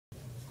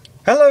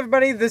Hello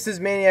everybody, this is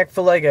Maniac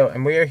for Lego,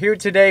 and we are here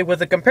today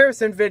with a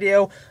comparison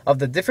video of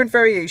the different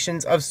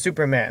variations of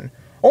Superman.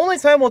 Only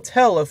time will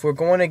tell if we're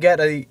going to get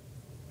a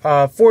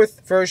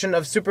fourth version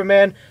of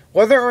Superman,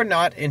 whether or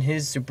not in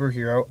his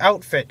superhero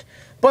outfit.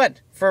 But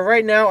for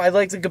right now, I'd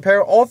like to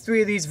compare all three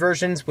of these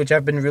versions which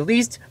have been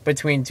released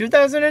between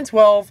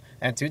 2012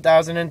 and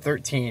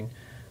 2013.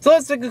 So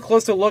let's take a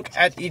closer look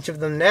at each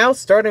of them now,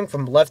 starting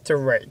from left to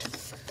right.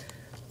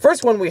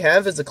 First one we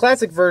have is the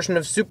classic version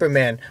of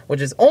Superman,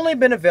 which has only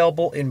been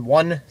available in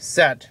one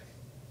set.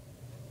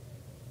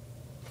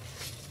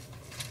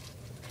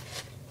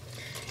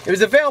 It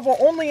was available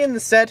only in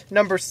the set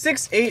number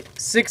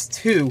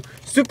 6862,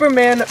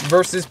 Superman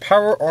vs.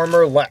 Power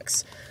Armor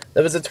Lex.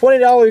 That was a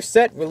 $20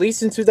 set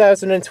released in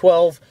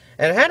 2012,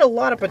 and it had a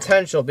lot of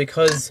potential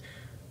because,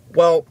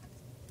 well,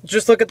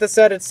 just look at the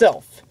set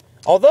itself.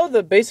 Although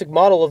the basic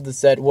model of the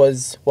set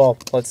was, well,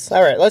 let's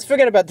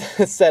forget about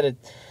the set.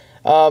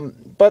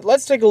 But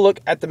let's take a look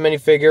at the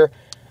minifigure.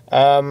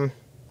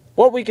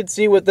 What we can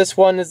see with this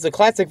one is the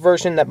classic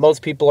version that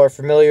most people are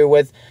familiar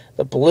with.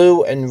 The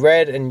blue and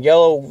red and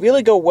yellow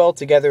really go well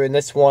together in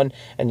this one.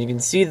 And you can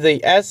see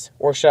the S,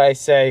 or should I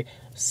say,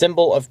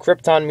 symbol of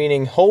Krypton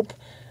meaning hope,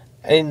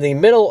 in the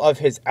middle of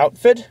his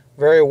outfit.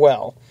 Very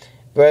well.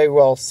 Very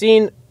well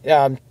seen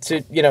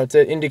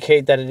to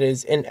indicate that it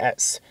is in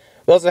S.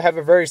 We also have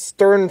a very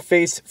stern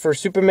face for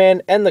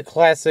Superman and the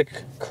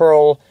classic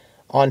curl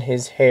on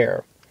his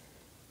hair.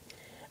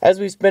 As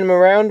we spin him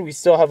around, we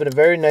still have a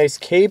very nice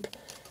cape,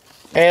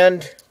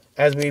 and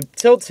as we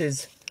tilt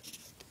his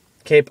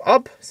cape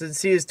up to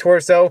see his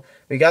torso,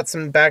 we got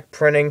some back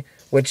printing,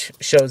 which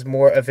shows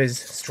more of his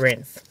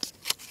strength.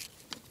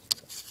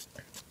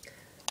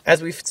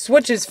 As we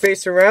switch his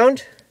face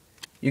around,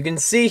 you can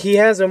see he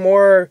has a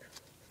more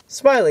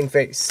smiling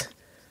face.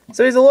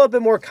 So he's a little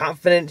bit more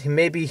confident.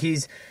 Maybe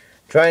he's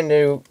trying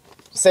to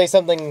say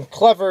something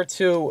clever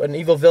to an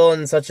evil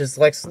villain such as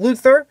Lex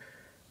Luthor,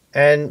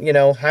 and,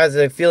 has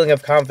a feeling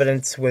of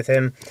confidence with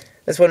him.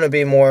 This one would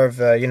be more of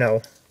a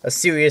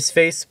serious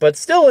face, but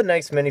still a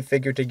nice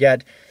minifigure to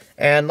get.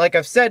 And like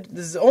I've said,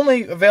 this is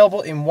only available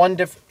in one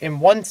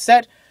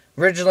set,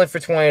 originally for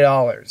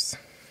 $20.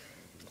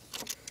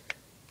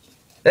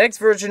 The next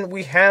version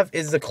we have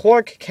is the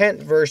Clark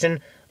Kent version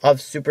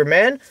of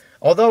Superman.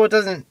 Although it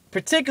doesn't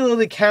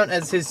particularly count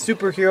as his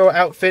superhero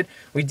outfit,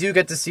 we do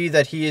get to see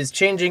that he is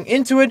changing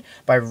into it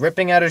by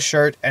ripping out his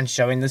shirt and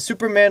showing the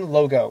Superman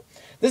logo.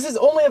 This is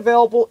only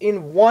available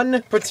in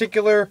one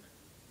particular,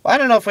 I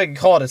don't know if I can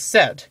call it a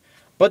set,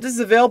 but this is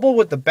available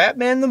with the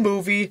Batman the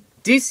Movie,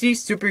 DC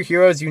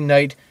Superheroes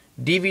Unite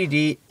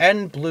DVD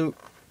and Blue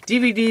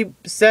DVD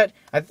set.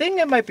 I think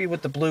it might be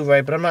with the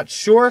Blu-ray, but I'm not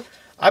sure.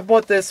 I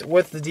bought this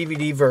with the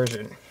DVD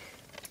version.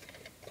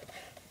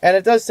 And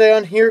it does say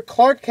on here,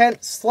 Clark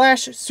Kent /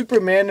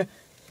 Superman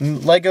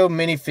Lego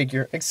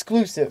minifigure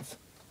exclusive.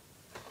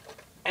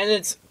 And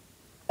it's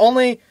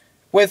only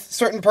with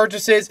certain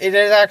purchases, it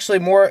is actually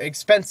more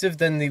expensive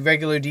than the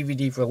regular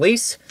DVD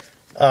release.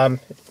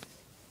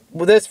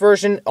 This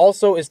version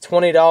also is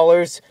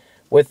 $20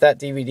 with that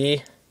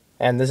DVD.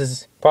 And this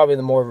is probably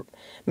the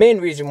main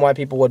reason why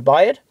people would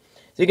buy it.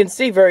 So you can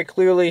see very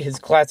clearly his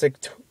classic,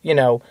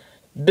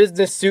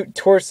 business suit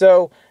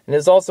torso. And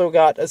it's also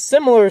got a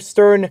similar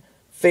stern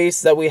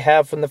face that we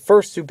have from the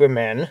first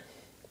Superman,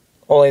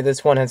 only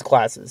this one has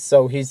glasses,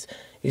 so he's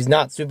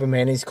not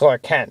Superman, he's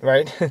Clark Kent,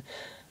 right?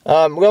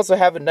 We also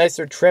have a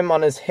nicer trim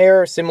on his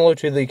hair, similar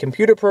to the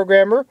computer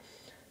programmer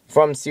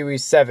from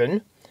Series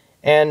 7,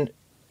 and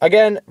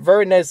again,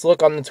 very nice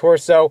look on the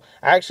torso.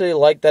 I actually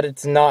like that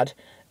it's not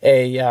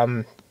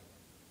a,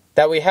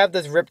 that we have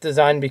this rip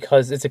design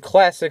because it's a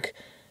classic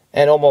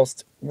and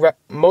almost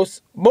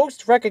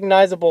most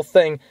recognizable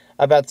thing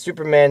about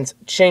Superman's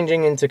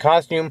changing into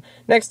costume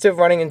next to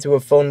running into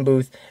a phone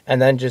booth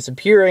and then just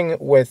appearing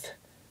with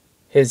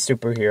his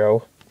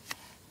superhero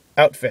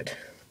outfit.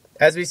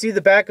 As we see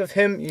the back of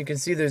him, you can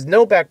see there's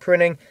no back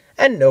printing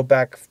and no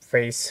back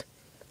face.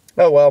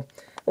 Oh well,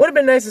 it would have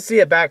been nice to see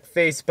a back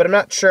face, but I'm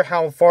not sure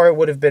how far it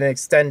would have been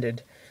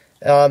extended.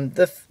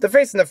 The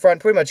face in the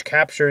front pretty much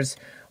captures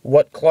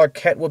what Clark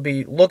Kent would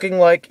be looking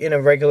like in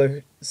a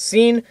regular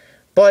scene,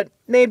 but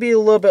maybe a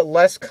little bit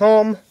less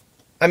calm.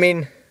 I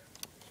mean,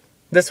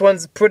 this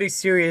one's a pretty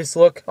serious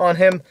look on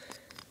him,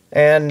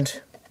 and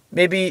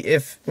maybe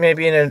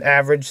in an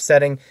average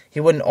setting, he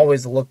wouldn't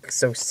always look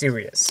so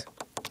serious.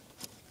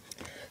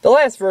 The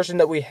last version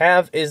that we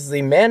have is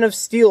the Man of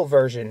Steel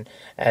version,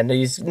 and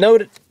he's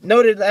noted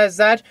as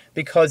that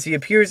because he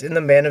appears in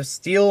the Man of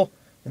Steel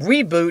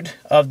reboot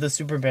of the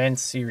Superman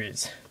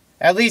series.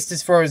 At least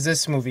as far as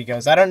this movie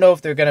goes. I don't know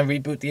if they're going to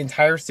reboot the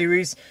entire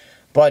series,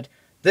 but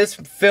this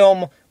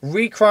film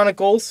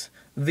rechronicles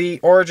the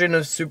origin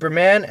of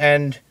Superman,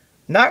 and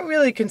not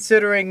really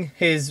considering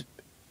his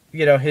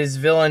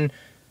villain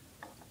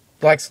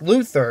Lex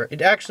Luthor.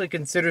 It actually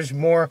considers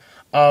more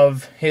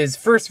of his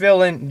first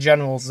villain,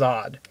 General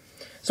Zod.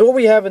 So what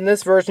we have in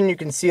this version, you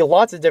can see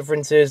lots of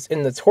differences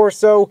in the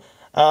torso.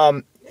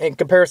 In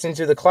comparison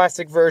to the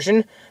classic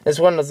version, this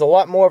one has a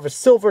lot more of a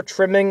silver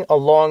trimming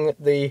along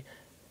the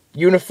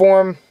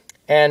uniform,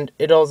 and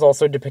it is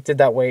also depicted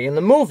that way in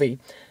the movie.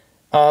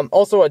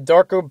 Also a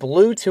darker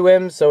blue to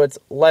him, so it's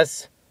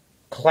less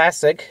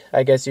classic,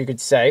 I guess you could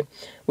say.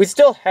 We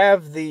still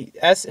have the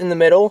S in the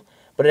middle,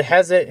 but it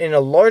has it in a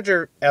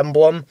larger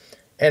emblem,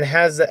 and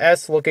has the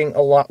S looking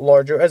a lot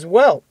larger as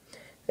well.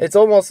 It's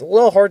almost a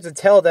little hard to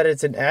tell that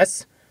it's an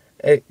S,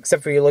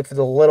 except for you look for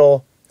the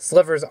little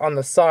slivers on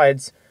the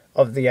sides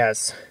of the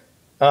S.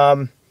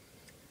 And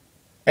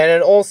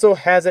it also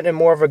has it in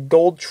more of a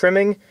gold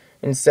trimming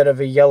instead of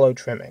a yellow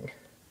trimming.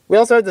 We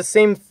also have the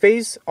same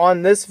face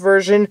on this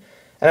version,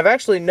 and I've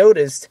actually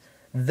noticed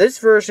this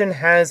version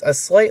has a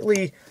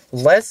slightly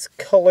less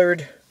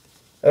colored,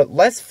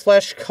 less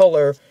flesh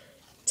color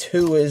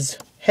to his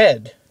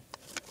head.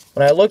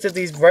 When I looked at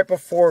these right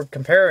before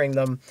comparing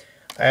them,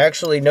 I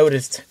actually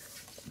noticed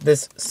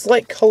this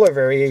slight color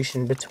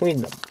variation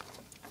between them.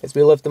 As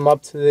we lift them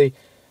up to the...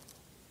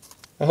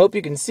 I hope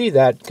you can see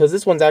that, because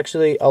this one's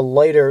actually a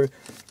lighter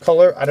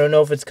color. I don't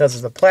know if it's because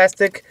of the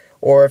plastic,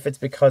 or if it's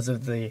because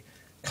of the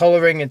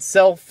coloring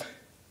itself,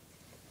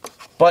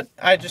 but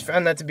I just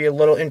found that to be a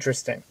little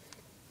interesting.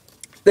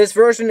 This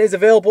version is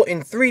available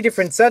in 3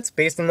 different sets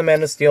based on the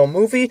Man of Steel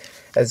movie,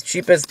 as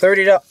cheap as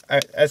 $13,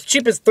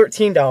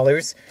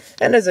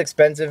 and as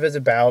expensive as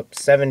about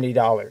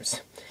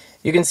 $70.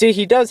 You can see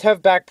he does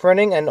have back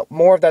printing and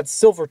more of that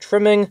silver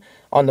trimming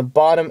on the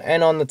bottom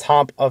and on the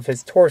top of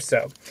his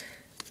torso.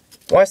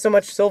 Why so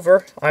much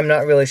silver? I'm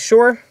not really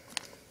sure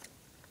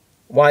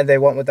why they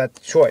went with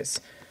that choice.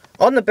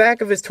 On the back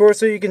of his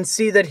torso, you can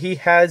see that he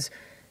has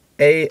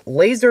a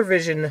laser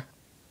vision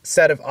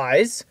set of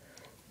eyes.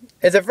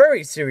 It's a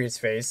very serious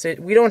face.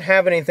 We don't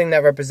have anything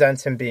that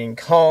represents him being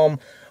calm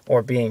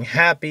or being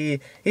happy.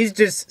 He's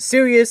just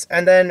serious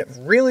and then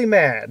really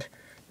mad.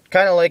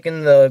 Kind of like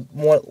in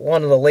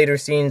one of the later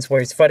scenes where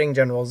he's fighting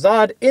General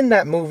Zod in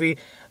that movie,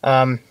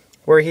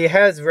 where he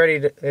has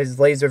readied his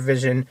laser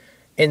vision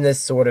in this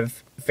sort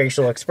of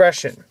facial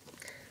expression.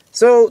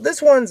 So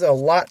this one's a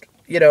lot,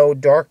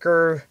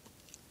 darker,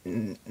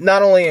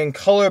 not only in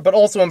color, but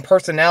also in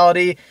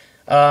personality.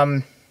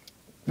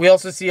 We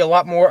also see a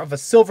lot more of a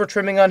silver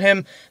trimming on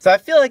him. So I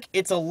feel like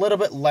it's a little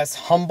bit less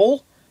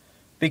humble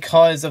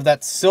because of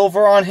that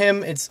silver on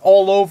him. It's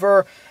all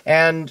over,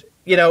 and,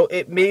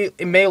 it may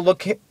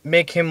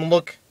make him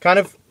look kind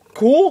of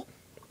cool.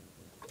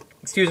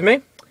 Excuse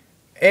me.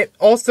 It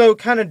also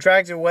kind of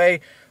drags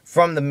away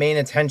from the main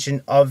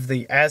attention of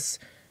the S,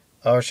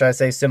 or should I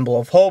say symbol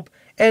of hope,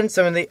 and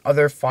some of the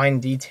other fine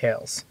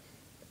details.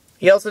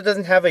 He also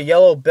doesn't have a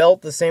yellow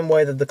belt the same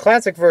way that the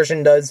classic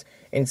version does.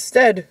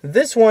 Instead,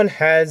 this one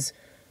has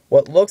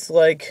what looks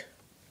like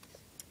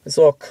this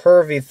little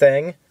curvy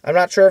thing. I'm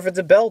not sure if it's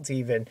a belt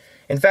even.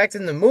 In fact,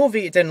 in the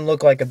movie, it didn't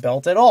look like a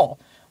belt at all.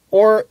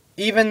 Or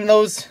even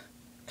those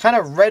kind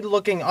of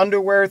red-looking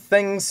underwear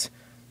things.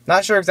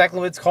 Not sure exactly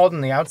what it's called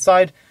on the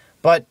outside.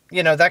 But,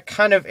 that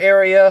kind of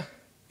area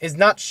is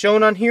not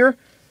shown on here,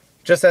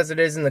 just as it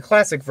is in the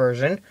classic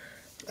version.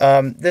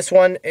 This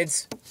one,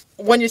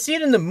 when you see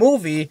it in the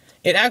movie,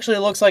 it actually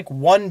looks like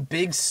one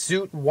big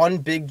suit, one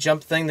big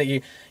jump thing that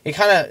you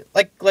kind of,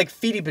 like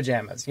feety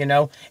pajamas,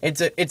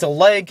 It's a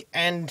leg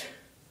and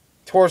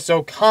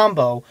torso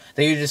combo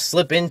that you just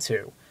slip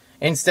into,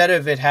 instead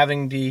of it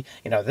having the,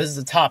 this is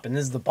the top and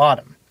this is the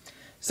bottom.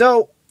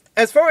 So,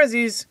 as far as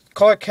these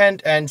Clark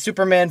Kent and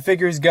Superman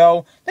figures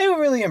go, they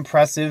were really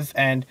impressive,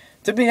 and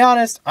to be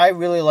honest, I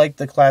really like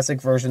the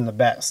classic version the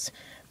best.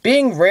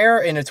 Being rare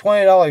in a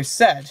 $20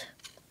 set,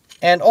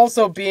 and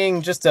also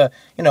being just a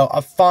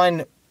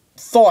fun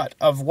thought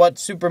of what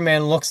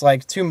Superman looks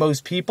like to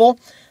most people.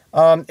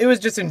 It was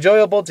just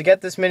enjoyable to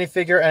get this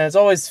minifigure, and it's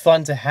always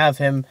fun to have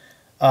him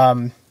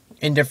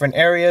in different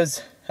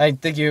areas. I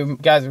think you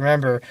guys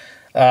remember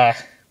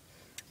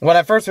when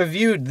I first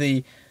reviewed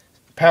the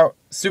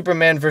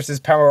Superman vs.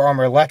 Power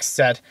Armor Lex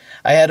set,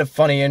 I had a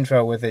funny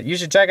intro with it. You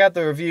should check out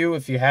the review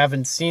if you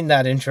haven't seen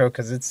that intro,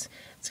 because it's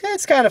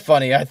kind of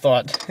funny, I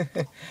thought.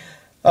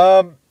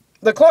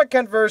 The Clark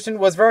Kent version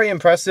was very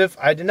impressive.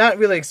 I did not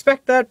really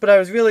expect that, but I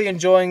was really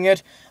enjoying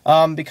it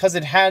because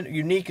it had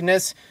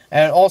uniqueness,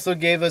 and it also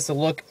gave us a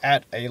look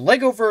at a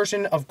Lego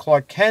version of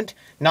Clark Kent,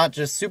 not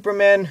just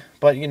Superman,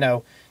 but,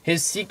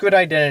 his secret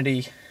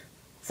identity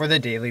for the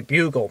Daily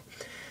Bugle.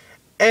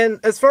 And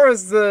as far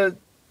as the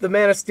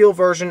Man of Steel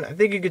version, I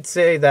think you could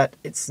say that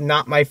it's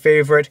not my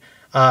favorite.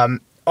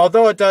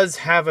 Although it does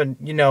have a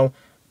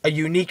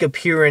unique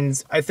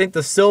appearance, I think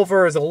the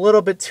silver is a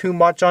little bit too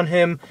much on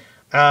him.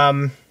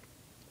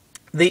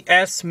 The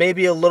S may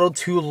be a little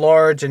too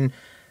large, and,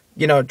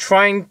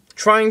 trying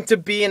to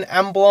be an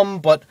emblem,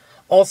 but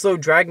also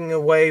dragging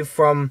away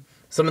from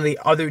some of the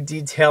other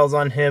details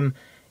on him.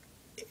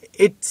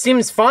 It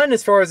seems fine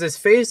as far as his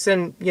face,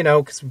 and,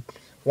 because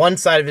one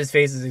side of his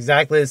face is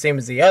exactly the same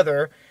as the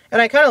other,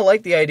 and I kind of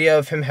like the idea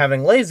of him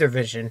having laser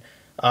vision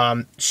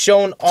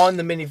shown on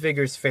the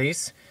minifigure's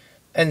face,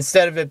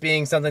 instead of it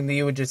being something that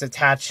you would just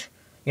attach,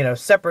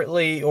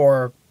 separately,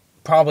 or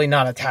probably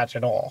not attach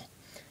at all.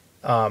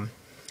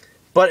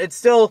 But it's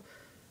still,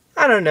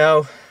 I don't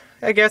know,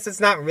 I guess it's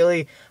not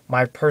really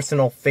my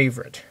personal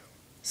favorite.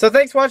 So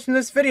thanks for watching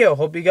this video.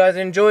 Hope you guys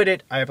enjoyed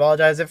it. I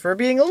apologize for it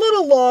being a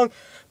little long,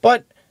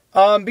 but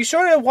be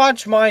sure to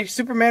watch my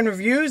Superman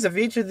reviews of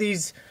each of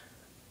these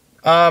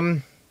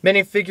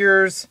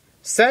minifigures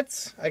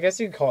sets. I guess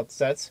you could call it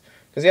sets.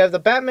 Because you have the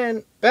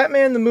Batman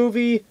the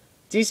movie,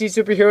 DC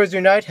Superheroes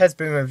Unite has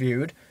been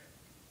reviewed.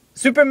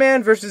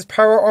 Superman vs.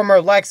 Power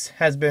Armor Lex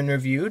has been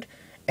reviewed.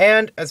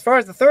 And as far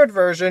as the third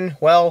version,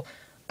 well,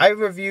 I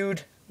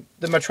reviewed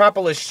the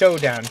Metropolis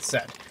Showdown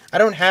set. I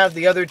don't have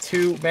the other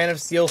two Man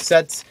of Steel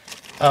sets.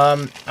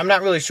 I'm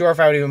not really sure if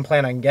I would even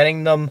plan on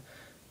getting them.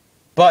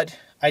 But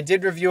I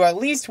did review at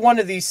least one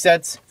of these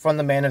sets from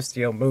the Man of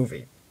Steel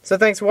movie. So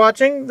thanks for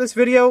watching this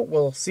video.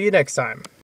 We'll see you next time.